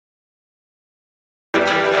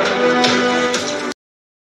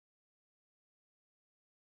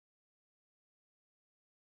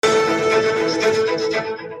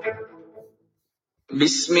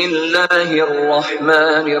بسم الله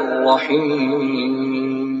الرحمن الرحيم.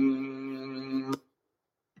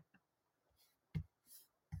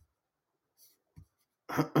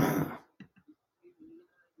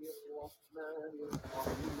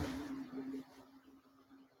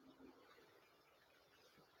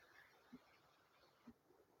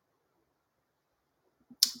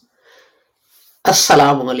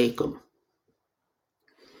 Assalamu alaikum.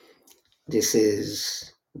 This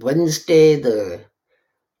is Wednesday, the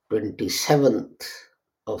 27th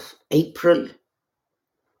of April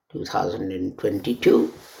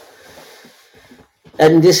 2022,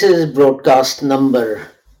 and this is broadcast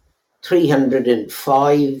number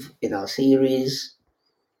 305 in our series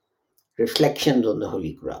Reflections on the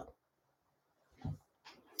Holy Quran.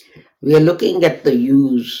 We are looking at the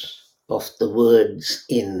use of the words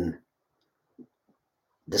in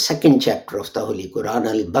the second chapter of the Holy Quran,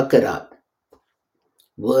 Al-Baqarah,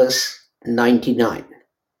 verse 99.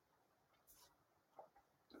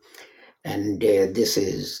 And this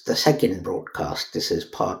is the second broadcast. This is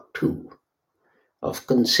part 2 of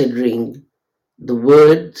considering the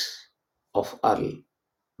words of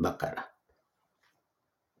Al-Baqarah.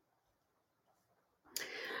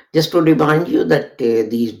 Just to remind you that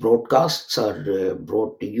these broadcasts are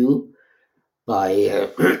brought to you by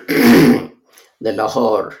the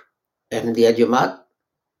Lahore Ahmadiyya Jamaat,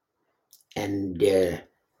 and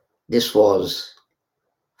this was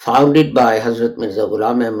founded by Hazrat Mirza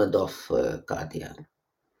Ghulam Ahmad of Qadian.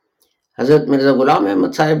 Hazrat Mirza Ghulam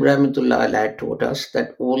Ahmad Sahib Rahmatullah Alayhi taught us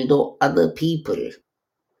that although other people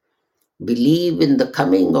believe in the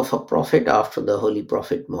coming of a prophet after the Holy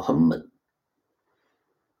Prophet Muhammad,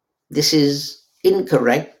 this is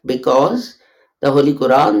incorrect because the Holy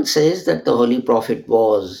Quran says that the Holy Prophet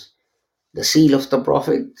was the seal of the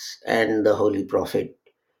prophets, and the Holy Prophet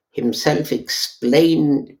himself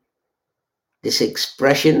explained this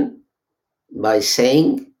expression by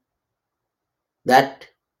saying that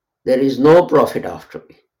there is no prophet after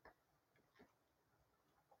me.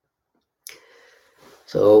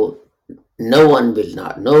 So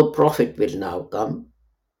no prophet will now come,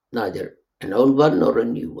 neither an old one nor a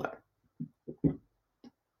new one.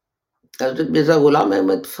 Hazrat Mirza Ghulam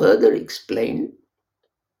Ahmad further explained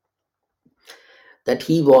that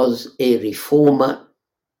he was a reformer,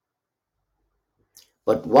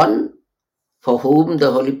 but one for whom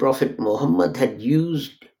the Holy Prophet Muhammad had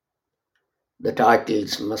used the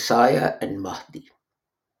titles Messiah and Mahdi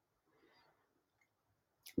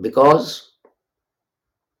because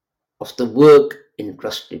of the work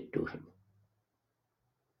entrusted to him.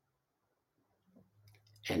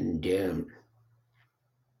 And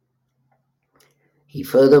he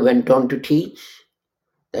further went on to teach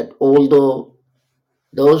that although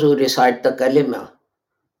those who recite the kalima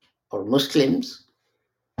or Muslims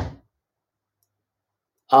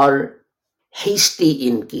are hasty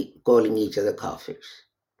in calling each other kafirs,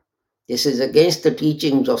 this is against the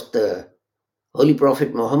teachings of the Holy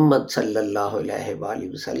Prophet Muhammad sallallahu alaihi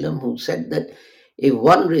wasallam, who said that if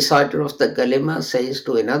one reciter of the kalima says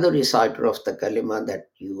to another reciter of the kalima that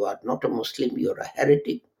you are not a Muslim, you are a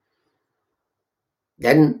heretic,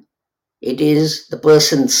 then it is the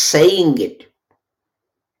person saying it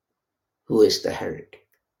who is the heretic.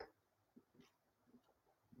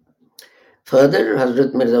 Further,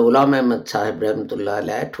 Hazrat Mirza Ghulam Ahmad Sahib Rahmatullah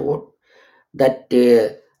Alayhi taught that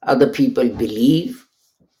other people believe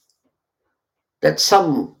that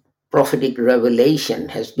some prophetic revelation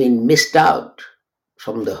has been missed out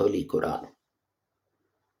from the Holy Quran.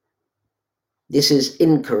 This is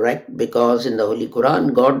incorrect because in the Holy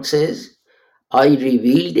Quran, God says, I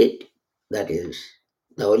revealed it, that is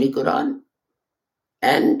the Holy Quran,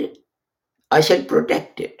 and I shall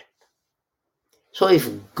protect it. So if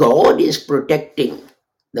God is protecting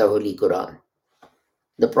the Holy Quran,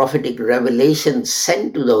 the prophetic revelation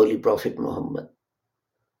sent to the Holy Prophet Muhammad,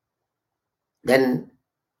 then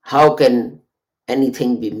how can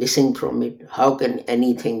anything be missing from it? How can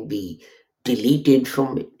anything be deleted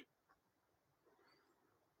from it?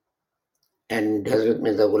 And Hazrat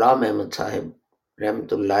Mirza Ghulam Ahmad Sahib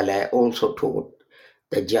Rahmatullah Alayhi also taught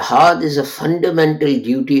that jihad is a fundamental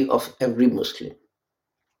duty of every Muslim.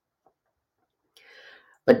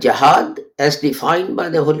 But jihad, as defined by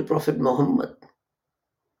the Holy Prophet Muhammad,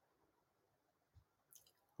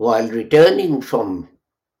 while returning from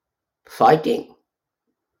fighting,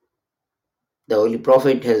 the Holy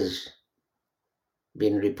Prophet has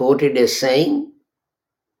been reported as saying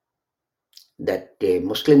that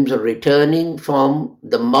Muslims are returning from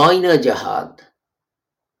the minor jihad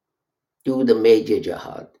to the major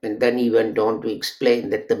jihad. And then he went on to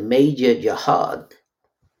explain that the major jihad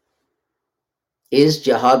is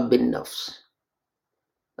jihad bin nafs,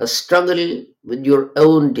 a struggle with your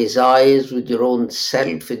own desires, with your own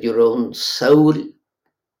self, with your own soul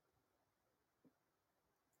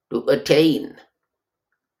to attain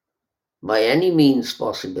by any means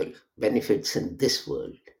possible benefits in this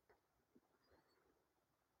world.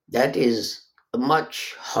 That is a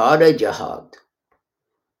much harder jihad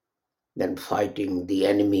than fighting the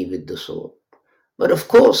enemy with the sword. But of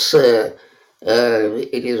course, it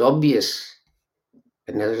is obvious,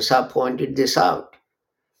 and Narasa pointed this out,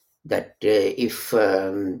 that if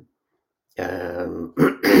there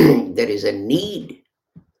is a need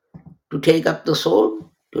to take up the sword,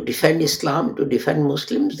 to defend Islam, to defend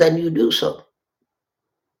Muslims, then you do so,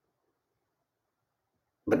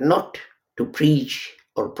 but not to preach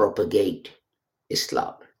or propagate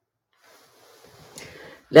Islam.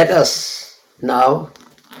 Let us now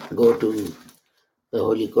go to the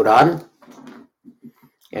Holy Quran.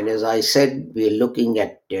 And as I said, we are looking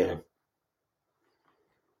at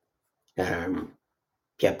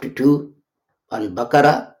chapter 2,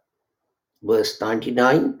 Al-Baqarah, verse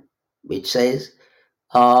 99, which says,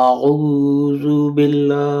 أعوذ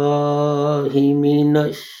بالله من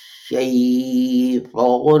الشيطان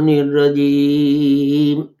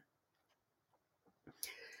الرجيم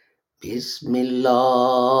بسم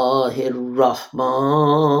الله الرحمن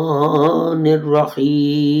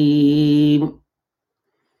الرحيم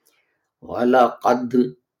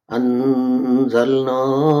ولقد أنزلنا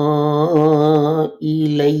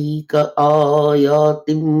إليك آيات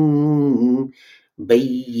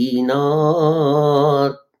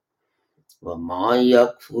بينات وما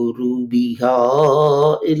يكفر بها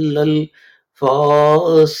إلا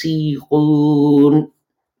الفاسقون.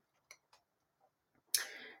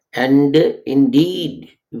 And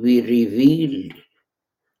indeed we revealed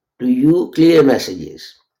to you clear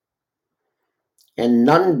messages, and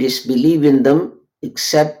none disbelieve in them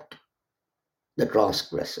except the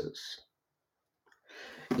transgressors.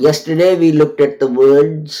 Yesterday we looked at the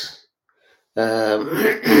words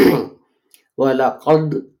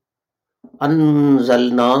وَلَقَدْ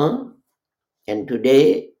أَنزَلْنَا, and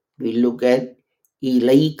today we look at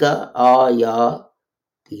إِلَيْكَ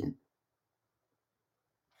آيَاتٍ.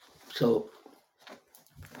 So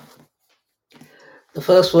the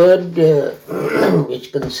first word,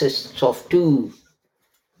 which consists of two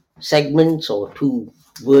segments or two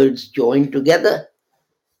words joined together,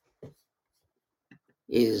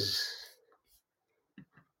 is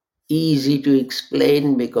easy to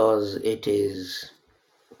explain because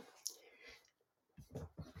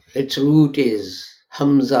its root is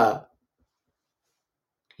Hamza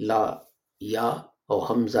La Ya, or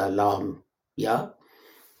Hamza Lam Ya,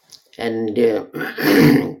 and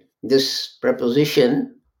this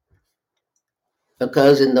preposition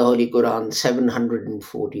occurs in the Holy Quran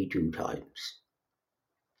 742 times.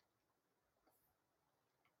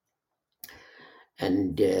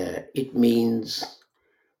 And it means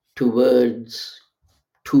towards,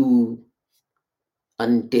 to,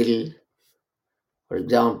 until. For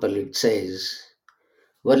example, it says,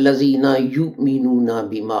 وَالَّذِينَ يُؤْمِنُونَ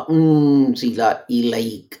بِمَا أُنزِلَ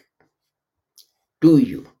إِلَيْكَ, to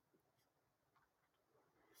you,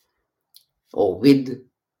 or with,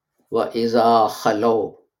 وَإِذَا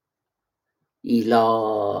خَلَوْا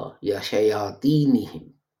إِلَى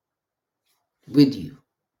شَيَاطِينِهِمْ, with you.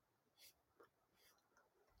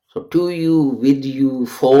 So to you, with you,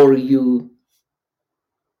 for you,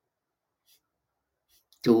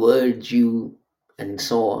 towards you, and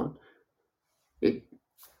so on.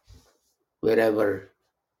 Wherever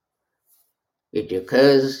it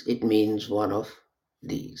occurs, it means one of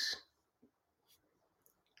these.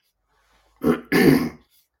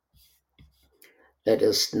 Let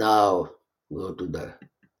us now go to the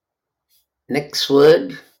next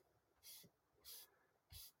word,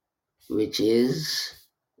 which is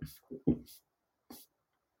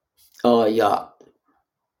ayat.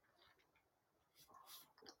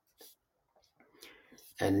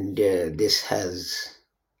 And this has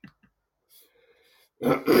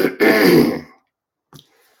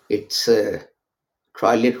its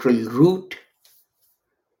triliteral root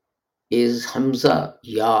is Hamza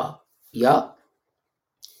Ya, Ya,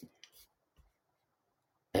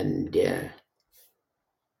 and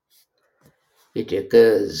it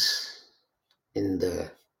occurs in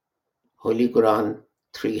the Holy Quran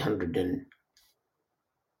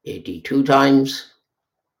 382 times.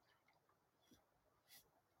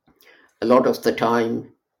 A lot of the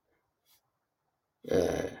time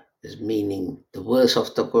is meaning the verse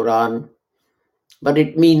of the Quran, but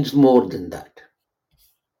it means more than that.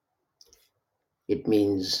 It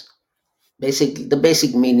means the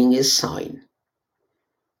basic meaning is sign,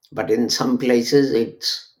 but in some places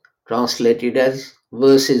it's translated as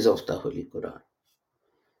verses of the Holy Quran,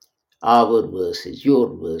 our verses,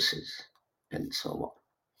 your verses, and so on.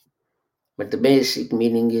 But the basic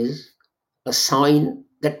meaning is a sign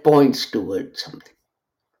that points towards something,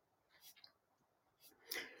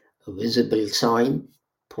 a visible sign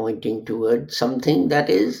pointing towards something that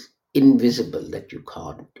is invisible, that you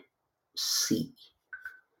can't see.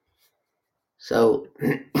 So,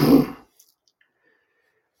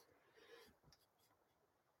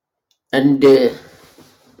 and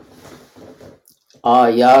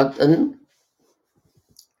ayatan,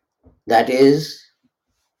 that is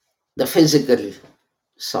the physical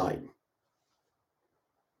sign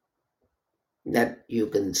that you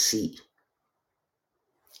can see.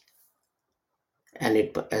 And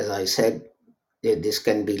it, as I said, this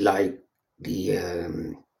can be like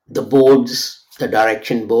the boards, the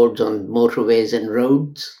direction boards on motorways and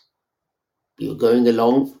roads. You're going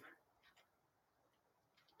along,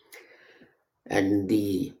 and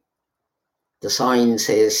the sign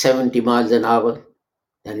says 70 miles an hour,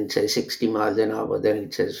 then it says 60 miles an hour, then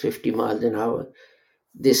it says 50 miles an hour.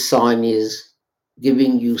 This sign is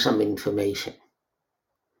giving you some information.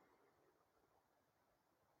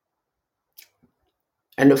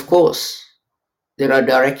 And of course, there are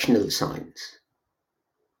directional signs.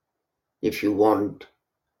 If you want,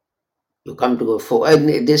 you come to go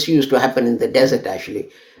and this used to happen in the desert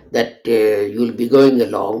actually, that you'll be going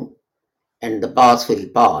along and the path will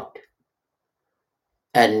part.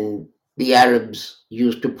 And the Arabs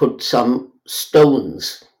used to put some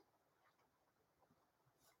stones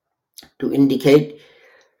to indicate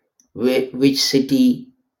which city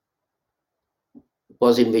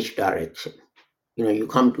was in which direction. You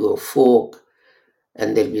come to a fork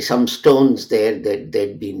and there'll be some stones there that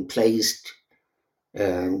they'd been placed, I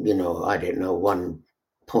don't know, one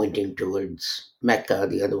pointing towards Mecca,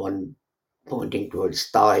 the other one pointing towards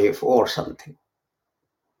Taif or something.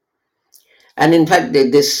 And in fact,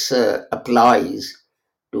 this applies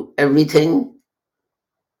to everything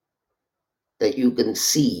that you can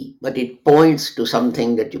see, but it points to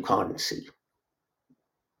something that you can't see.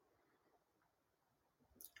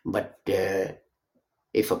 But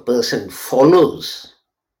if a person follows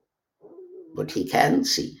what he can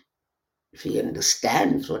see, if he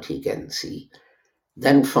understands what he can see,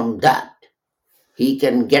 then from that he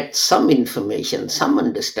can get some information, some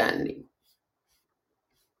understanding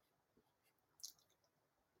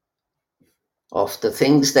of the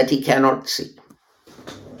things that he cannot see.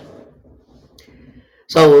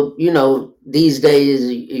 So, these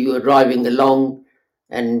days you're driving along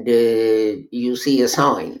and you see a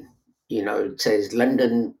sign, it says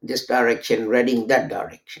London this direction, Reading that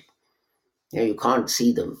direction. You can't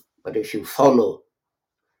see them, but if you follow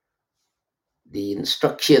the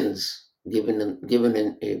instructions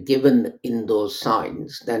given in those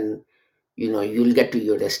signs, then you'll get to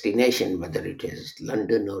your destination, whether it is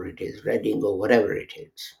London or it is Reading or whatever it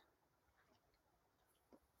is.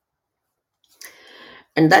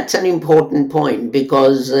 And that's an important point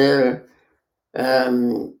because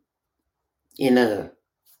um, in a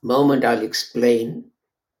moment I'll explain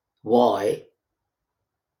why.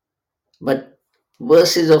 But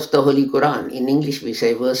verses of the Holy Quran, in English we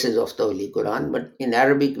say verses of the Holy Quran, but in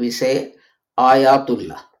Arabic we say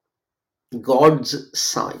ayatullah, God's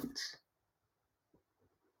signs.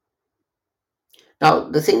 Now,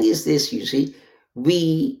 the thing is this, you see,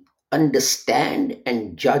 we understand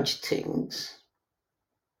and judge things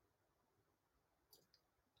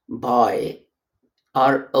by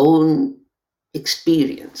our own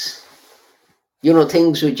experience.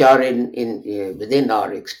 Things which are within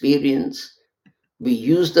our experience, we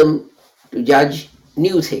use them to judge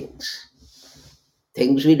new things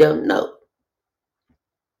we don't know.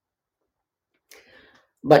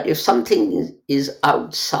 But if something is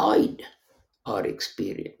outside our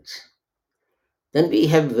experience, then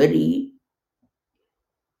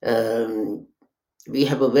um, we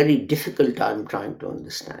have a very difficult time trying to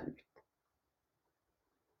understand.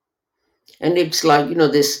 And it's like,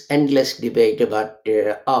 this endless debate about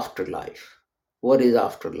afterlife. What is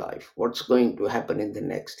afterlife? What's going to happen in the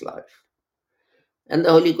next life? And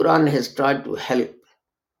the Holy Quran has tried to help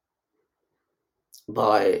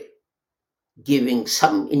by giving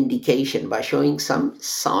some indication, by showing some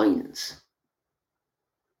signs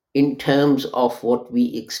in terms of what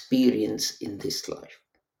we experience in this life.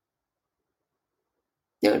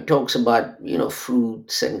 It talks about,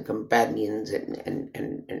 fruits and companions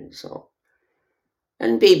and so on.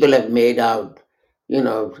 And people have made out,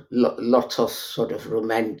 lots of sort of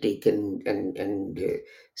romantic and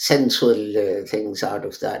sensual things out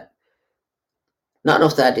of that. None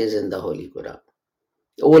of that is in the Holy Quran.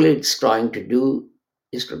 All it's trying to do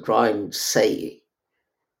is to try and say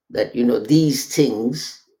that these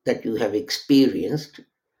things that you have experienced,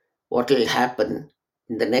 what will happen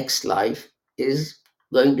in the next life is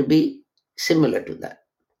going to be similar to that.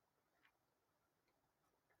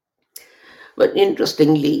 But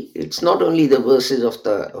interestingly, it's not only the verses of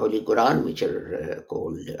the Holy Quran which are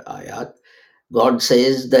called ayat. God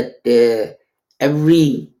says that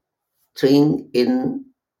everything in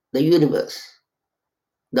the universe,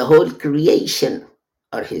 the whole creation,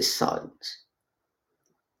 are His signs.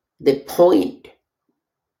 They point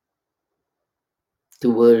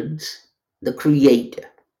towards the Creator.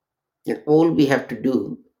 And all we have to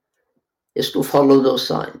do is to follow those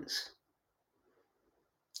signs.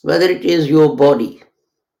 Whether it is your body,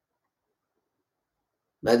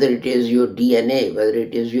 whether it is your DNA, whether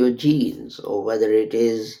it is your genes, or whether it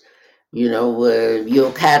is,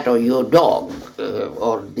 your cat or your dog,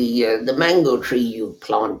 or the mango tree you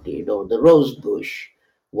planted, or the rose bush,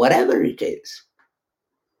 whatever it is,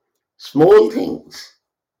 small things,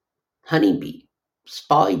 honeybee,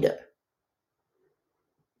 spider,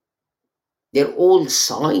 they're all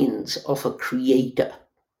signs of a creator.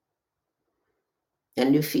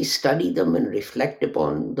 And if we study them and reflect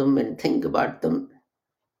upon them and think about them,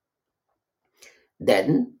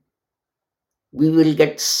 then we will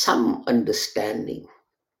get some understanding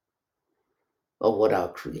of what our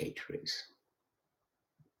creator is.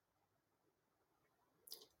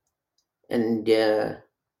 And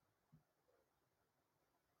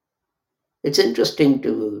it's interesting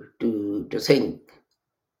to think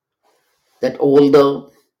that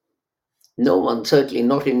although no one, certainly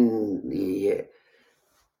not in the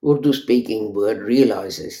Urdu speaking world,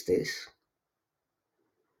 realizes this,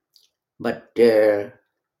 but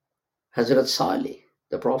Hazrat Salih,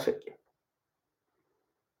 the Prophet,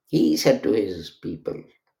 he said to his people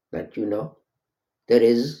that, there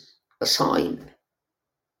is a sign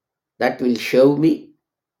that will show me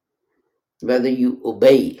whether you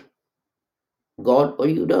obey God or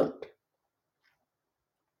you don't.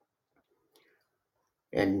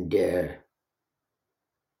 And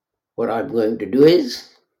what I'm going to do is,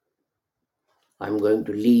 I'm going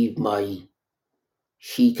to leave my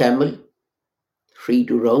she camel free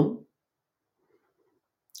to roam.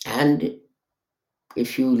 And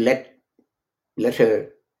if you let her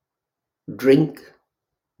drink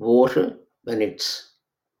water when it's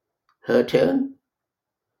her turn,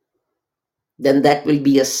 then that will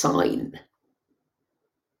be a sign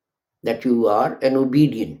that you are an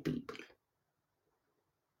obedient people.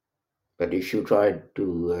 But if you try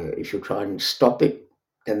and stop it,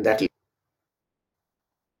 then that.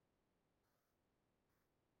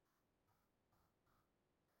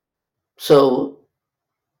 So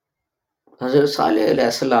Hazrat Saleh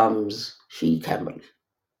alayhi salam's she camel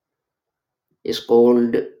is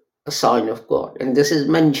called a sign of God, and this is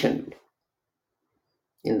mentioned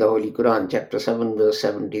in the Holy Quran, chapter 7, verse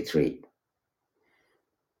 73.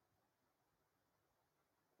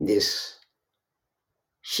 This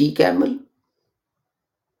she camel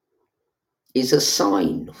is a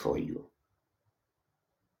sign for you,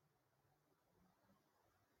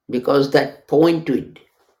 because that pointed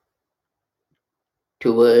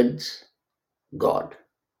towards God,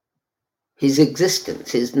 His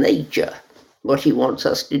existence, His nature, what He wants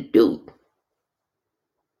us to do.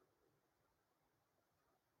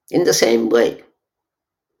 In the same way,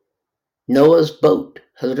 Noah's boat,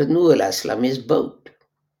 Hazrat Noah alayhi salam, his boat,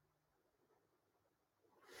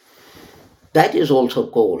 that is also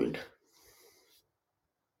called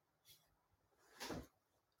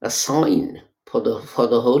a sign for the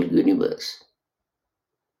whole universe.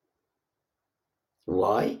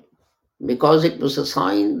 Why? Because it was a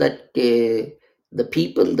sign that the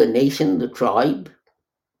people, the nation, the tribe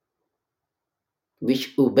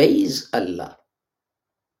which obeys Allah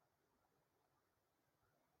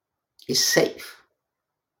is safe.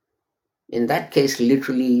 In that case,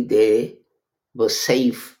 literally, they were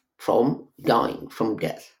safe from dying, from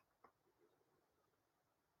death.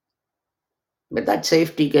 But that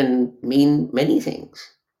safety can mean many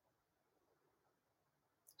things.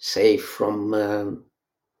 Safe from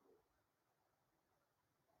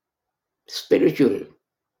spiritual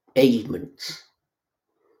ailments,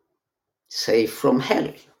 safe from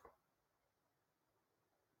hell,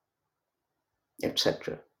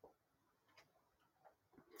 etc.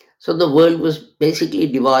 So the world was basically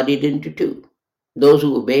divided into two: those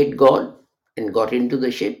who obeyed God and got into the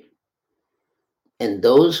ship, and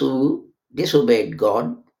those who disobeyed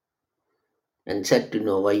God and said to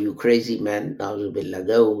Noah, "You crazy man, Na'uzubillah,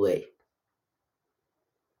 go away."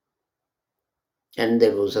 And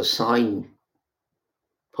there was a sign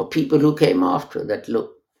for people who came after that,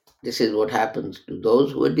 look, this is what happens to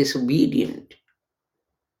those who are disobedient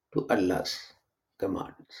to Allah's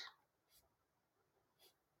commands.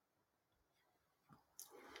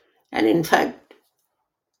 And in fact,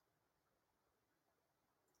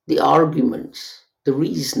 the arguments, the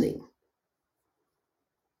reasoning,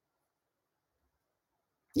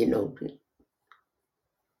 you know,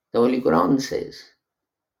 the Holy Quran says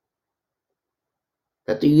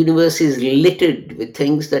that the universe is littered with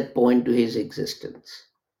things that point to His existence,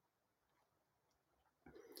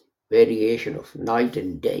 variation of night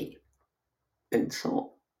and day, and so on.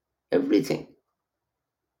 Everything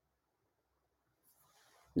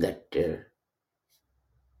that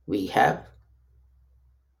we have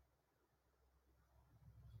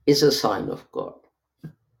is a sign of God.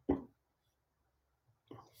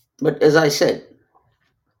 But as I said,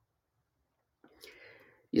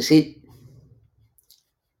 you see,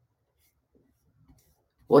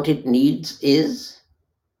 what it needs is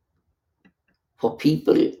for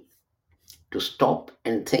people to stop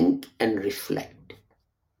and think and reflect.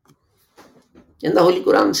 And the Holy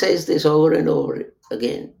Quran says this over and over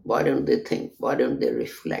again. Why don't they think? Why don't they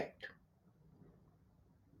reflect?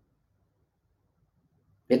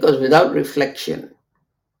 Because without reflection,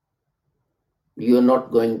 you're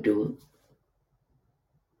not going to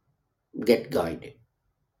get guided.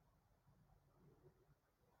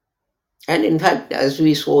 And in fact, as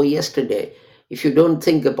we saw yesterday, if you don't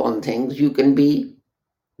think upon things, you can be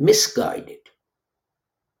misguided.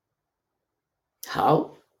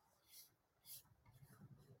 How?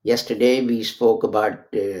 Yesterday we spoke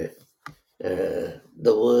about the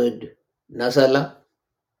word nazala,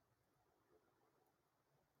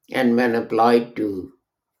 and when applied to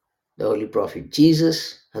the Holy Prophet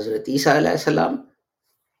Jesus, Hazrat Isa alayhi salam,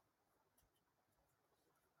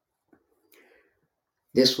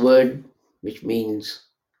 this word, which means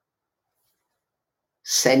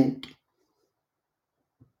sent,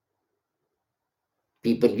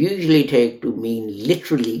 people usually take to mean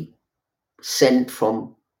literally sent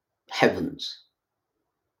from heavens.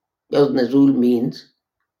 Because Nazul means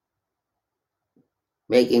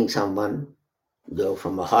making someone go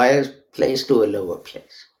from a higher place to a lower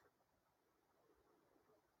place.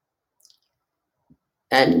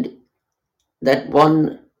 And that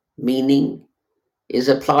one meaning is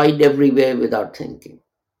applied everywhere without thinking.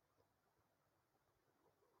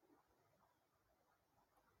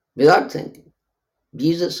 Without thinking.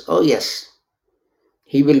 Jesus, oh yes,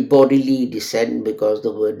 he will bodily descend because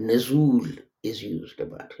the word Nazul is used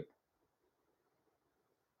about him.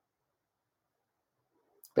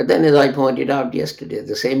 But then, as I pointed out yesterday,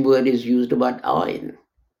 the same word is used about Ayn.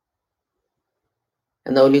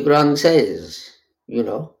 And the Holy Quran says,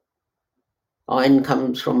 Ayn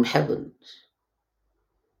comes from heavens.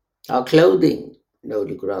 Our clothing, the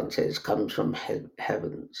Holy Quran says, comes from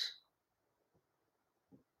heavens.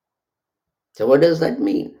 So, what does that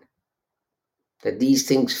mean? That these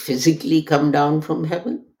things physically come down from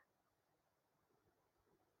heaven?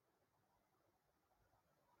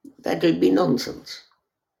 That will be nonsense.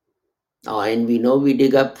 Iron, we know we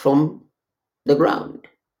dig up from the ground.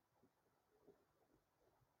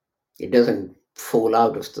 It doesn't fall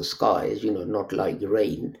out of the skies, not like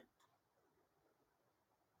rain.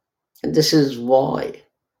 And this is why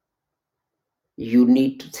you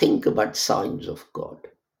need to think about signs of God.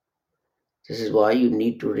 This is why you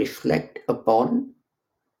need to reflect upon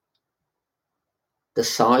the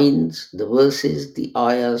signs, the verses, the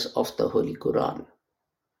ayahs of the Holy Quran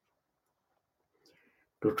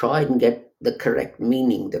to try and get the correct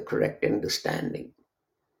meaning, the correct understanding.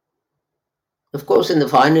 Of course, in the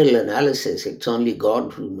final analysis, it's only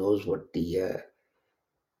God who knows what the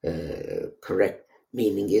correct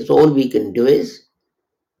meaning is. All we can do is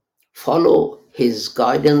follow His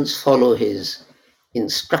guidance, follow His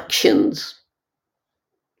instructions,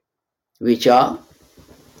 which are,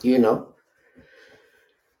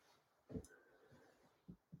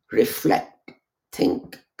 reflect,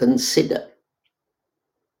 think, consider.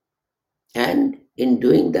 And in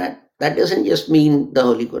doing that, that doesn't just mean the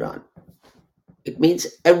Holy Quran. It means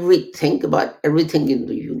think about everything in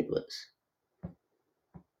the universe.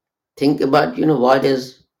 Think about, why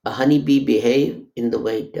does a honeybee behave in the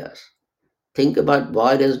way it does? Think about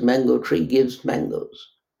why does mango tree gives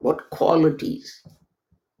mangoes? What qualities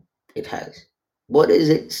it has? What is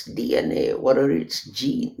its DNA? What are its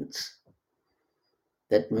genes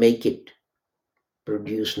that make it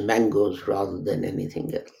produce mangoes rather than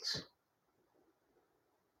anything else?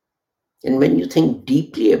 And when you think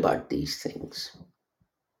deeply about these things,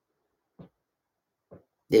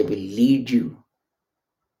 they will lead you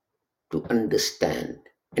to understand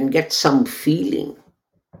and get some feeling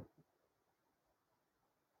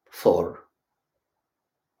for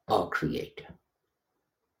our Creator.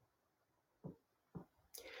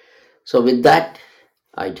 So, with that,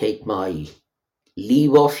 I take my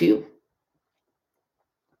leave of you,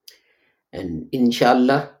 and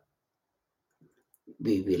inshallah,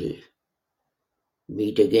 we will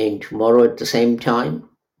meet again tomorrow at the same time.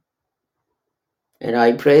 And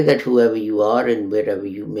I pray that whoever you are and wherever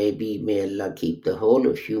you may be, may Allah keep the whole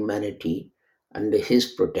of humanity under His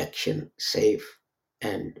protection, safe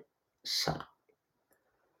and sound.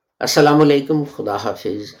 Assalamu alaikum, Khuda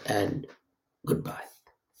Hafiz, and goodbye.